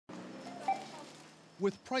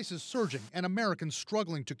With prices surging and Americans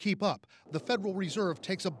struggling to keep up, the Federal Reserve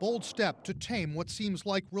takes a bold step to tame what seems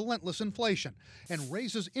like relentless inflation and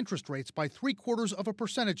raises interest rates by 0.75 of a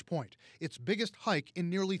percentage point, its biggest hike in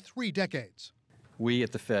nearly 3 decades. We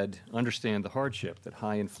at the Fed understand the hardship that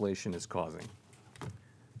high inflation is causing.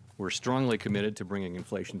 We're strongly committed to bringing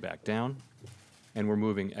inflation back down, and we're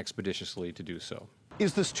moving expeditiously to do so.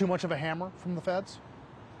 Is this too much of a hammer from the Feds?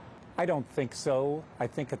 I don't think so. I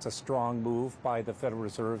think it's a strong move by the Federal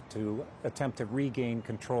Reserve to attempt to regain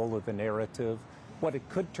control of the narrative. What it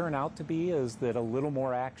could turn out to be is that a little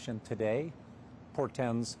more action today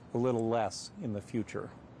portends a little less in the future.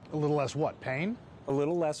 A little less what, pain? A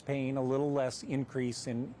little less pain, a little less increase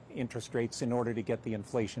in interest rates in order to get the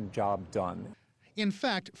inflation job done. In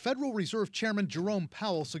fact, Federal Reserve Chairman Jerome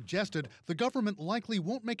Powell suggested the government likely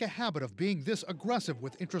won't make a habit of being this aggressive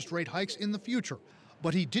with interest rate hikes in the future.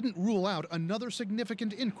 But he didn't rule out another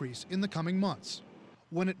significant increase in the coming months.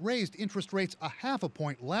 When it raised interest rates 0.5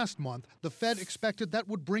 point last month, the Fed expected that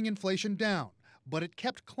would bring inflation down, but it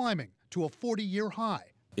kept climbing to a 40-year high.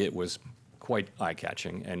 It was quite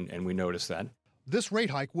eye-catching, and we noticed that. This rate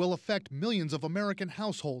hike will affect millions of American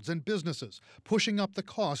households and businesses, pushing up the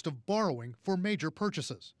cost of borrowing for major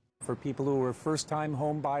purchases. For people who are first-time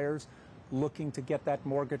home buyers looking to get that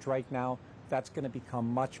mortgage right now, that's going to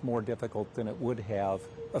become much more difficult than it would have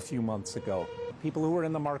a few months ago. People who are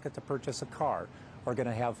in the market to purchase a car are going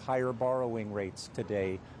to have higher borrowing rates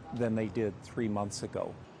today than they did 3 months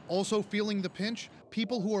ago. Also feeling the pinch,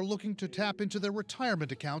 people who are looking to tap into their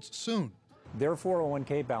retirement accounts soon. Their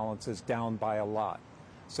 401k balance is down by a lot,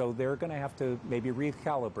 so they're going to have to maybe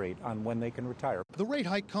recalibrate on when they can retire. The rate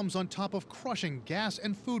hike comes on top of crushing gas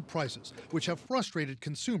and food prices, which have frustrated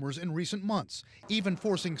consumers in recent months, even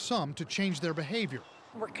forcing some to change their behavior.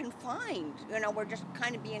 We're confined, we're just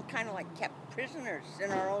being like kept prisoners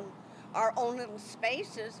in our own little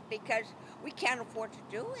spaces because we can't afford to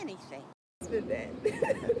do anything. It's been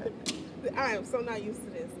bad. I am so not used to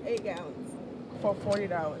this. 8 gallons for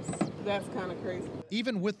 $40. That's kind of crazy.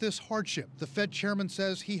 Even with this hardship, the Fed chairman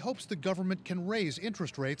says he hopes the government can raise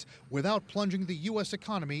interest rates without plunging the U.S.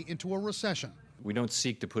 economy into a recession. We don't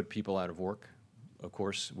seek to put people out of work. Of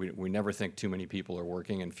course, we never think too many people are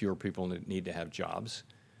working and fewer people need to have jobs.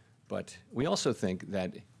 But we also think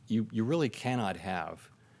that you really cannot have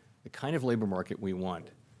the kind of labor market we want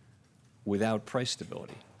without price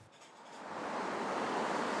stability.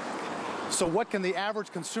 So what can the average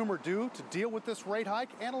consumer do to deal with this rate hike?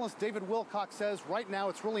 Analyst David Wilcox says right now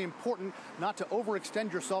it's really important not to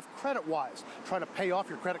overextend yourself credit-wise. Try to pay off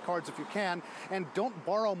your credit cards if you can, and don't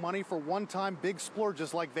borrow money for one-time big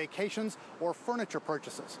splurges like vacations or furniture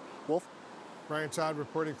purchases. Wolf? Brian Todd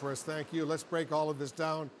reporting for us. Thank you. Let's break all of this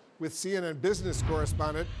down with CNN business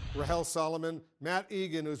correspondent Rahel Solomon, Matt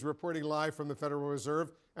Egan, who's reporting live from the Federal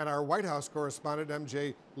Reserve, and our White House correspondent,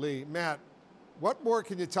 MJ Lee. Matt, what more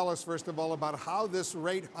can you tell us, first of all, about how this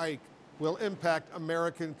rate hike will impact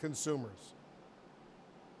American consumers?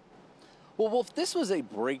 Well, Wolf, this was a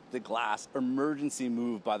break-the-glass emergency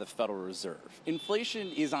move by the Federal Reserve.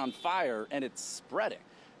 Inflation is on fire, and it's spreading.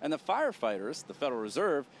 And the firefighters, the Federal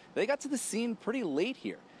Reserve, they got to the scene pretty late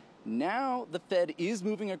here. Now the Fed is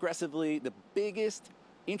moving aggressively, the biggest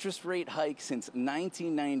interest rate hike since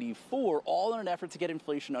 1994, all in an effort to get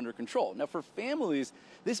inflation under control. Now, for families,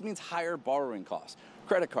 this means higher borrowing costs.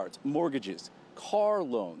 Credit cards, mortgages, car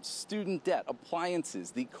loans, student debt,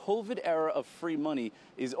 appliances. The COVID era of free money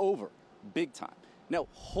is over, big time. Now,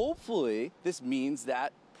 hopefully, this means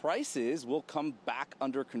that prices will come back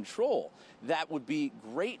under control. That would be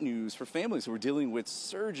great news for families who are dealing with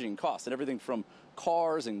surging costs and everything from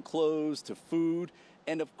cars and clothes to food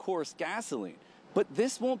and, of course, gasoline. But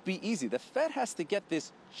this won't be easy. The Fed has to get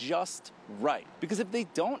this just right, because if they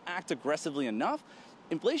don't act aggressively enough,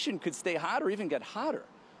 inflation could stay hot or even get hotter.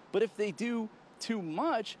 But if they do too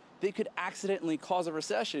much, they could accidentally cause a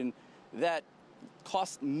recession that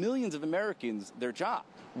costs millions of Americans their job.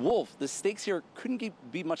 Wolf, the stakes here couldn't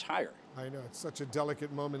be much higher. I know, it's such a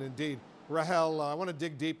delicate moment indeed. Rahel, I want to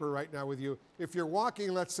dig deeper right now with you. If you're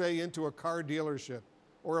walking, let's say, into a car dealership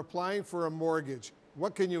or applying for a mortgage,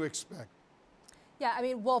 what can you expect? Yeah, I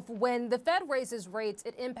mean, Wolf, when the Fed raises rates,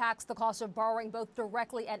 it impacts the cost of borrowing both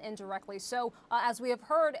directly and indirectly. So as we have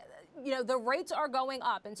heard, the rates are going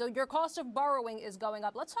up, and so your cost of borrowing is going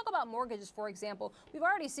up. Let's talk about mortgages, for example. We've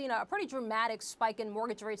already seen a pretty dramatic spike in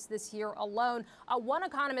mortgage rates this year alone. One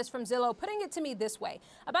economist from Zillow putting it to me this way.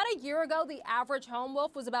 About a year ago, the average home,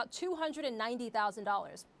 Wolf, was about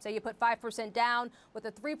 $290,000. So you put 5% down with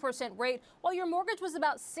a 3% rate, while your mortgage was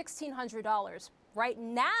about $1,600. Right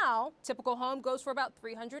now, typical home goes for about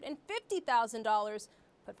 $350,000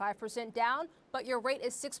 put 5% down, but your rate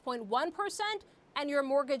is 6.1%, and your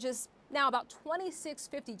mortgage is now about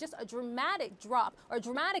 $26.50, just a dramatic drop, or a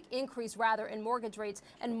dramatic increase rather, in mortgage rates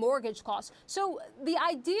and mortgage costs. So the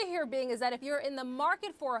idea here being is that if you're in the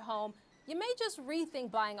market for a home, you may just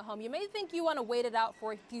rethink buying a home. You may think you want to wait it out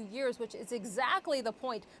for a few years, which is exactly the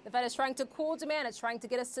point. The Fed is trying to cool demand. It's trying to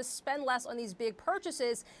get us to spend less on these big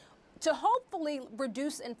purchases to hopefully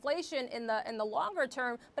reduce inflation in the longer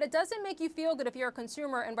term. But it doesn't make you feel good if you're a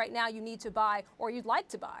consumer and right now you need to buy or you'd like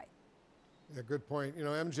to buy. Yeah, good point. You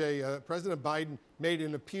know, MJ, President Biden made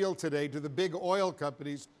an appeal today to the big oil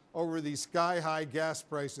companies over these sky-high gas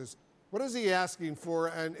prices. What is he asking for,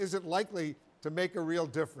 and is it likely to make a real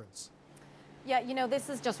difference? Yeah, you know, this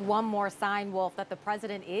is just one more sign, Wolf, that the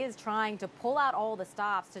president is trying to pull out all the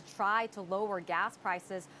stops to try to lower gas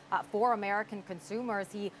prices for American consumers.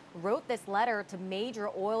 He wrote this letter to major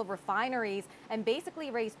oil refineries and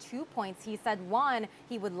basically raised 2 points. He said, one,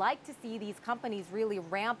 he would like to see these companies really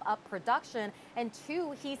ramp up production. And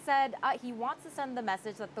two, he said he wants to send the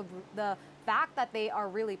message that the fact that they are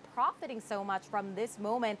really profiting so much from this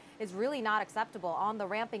moment is really not acceptable. On the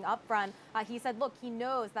ramping up front, he said, look, he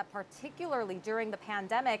knows that particularly during the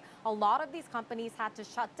pandemic, a lot of these companies had to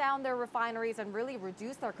shut down their refineries and really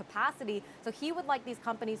reduce their capacity. So he would like these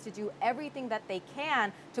companies to do everything that they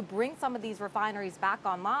can to bring some of these refineries back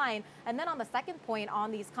online. And then on the second point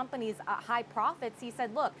on these companies' high profits, he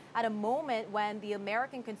said, look, at a moment when the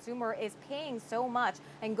American consumer is paying so much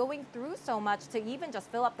and going through so much to even just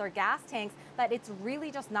fill up their gas tanks, that it's really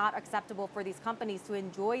just not acceptable for these companies to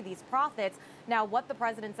enjoy these profits. Now, what the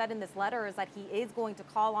president said in this letter is that he is going to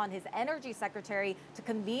call on his energy secretary to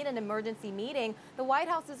convene an emergency meeting. The White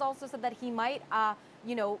House has also said that he might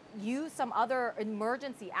use some other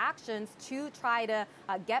emergency actions to try to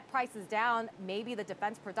get prices down, maybe the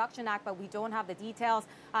Defense Production Act, but we don't have the details.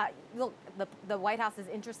 Look, the White House has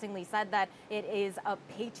interestingly said that it is a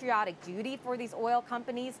patriotic duty for these oil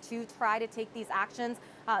companies to try to take these actions,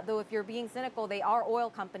 though if you're being cynical, they are oil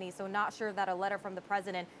companies, so not sure that a letter from the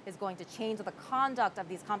president is going to change the conduct of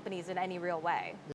these companies in any real way.